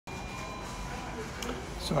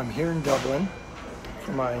So I'm here in Dublin.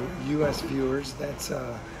 For my US viewers, that's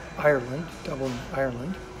Ireland, Dublin,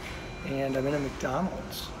 Ireland. And I'm in a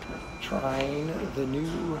McDonald's trying the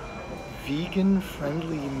new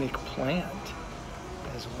vegan-friendly McPlant,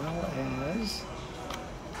 as well as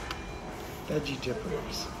veggie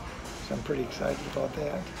dippers. So I'm pretty excited about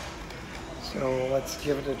that. So let's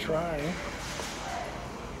give it a try.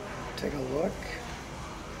 Take a look.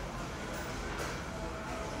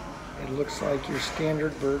 It looks like your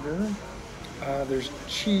standard burger. There's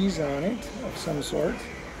cheese on it of some sort.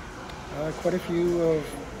 Quite a few of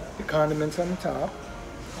the condiments on the top,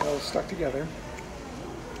 all stuck together.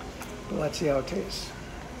 But let's see how it tastes.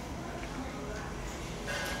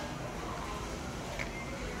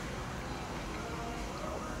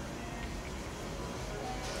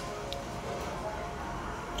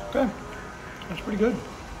 Okay, that's pretty good.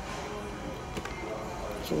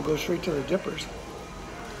 So we'll go straight to the dippers.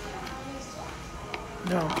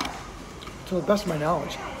 Now, to the best of my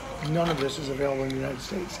knowledge, none of this is available in the United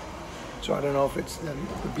States. So I don't know if it's the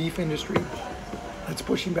beef industry that's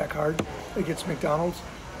pushing back hard against McDonald's,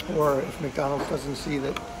 or if McDonald's doesn't see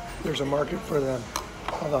that there's a market for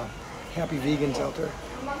all the happy vegans out there.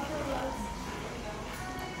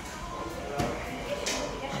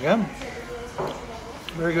 Again,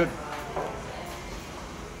 very good.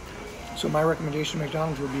 So my recommendation to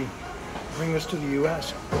McDonald's would be bring this to the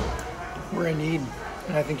US. We're in need,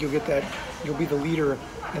 and I think you'll get that. You'll be the leader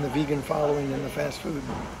in the vegan following in the fast food,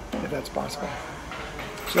 if that's possible.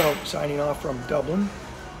 So, signing off from Dublin,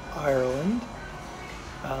 Ireland,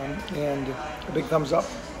 and a big thumbs up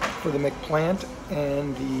for the McPlant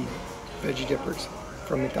and the veggie dippers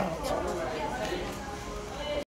from McDonald's.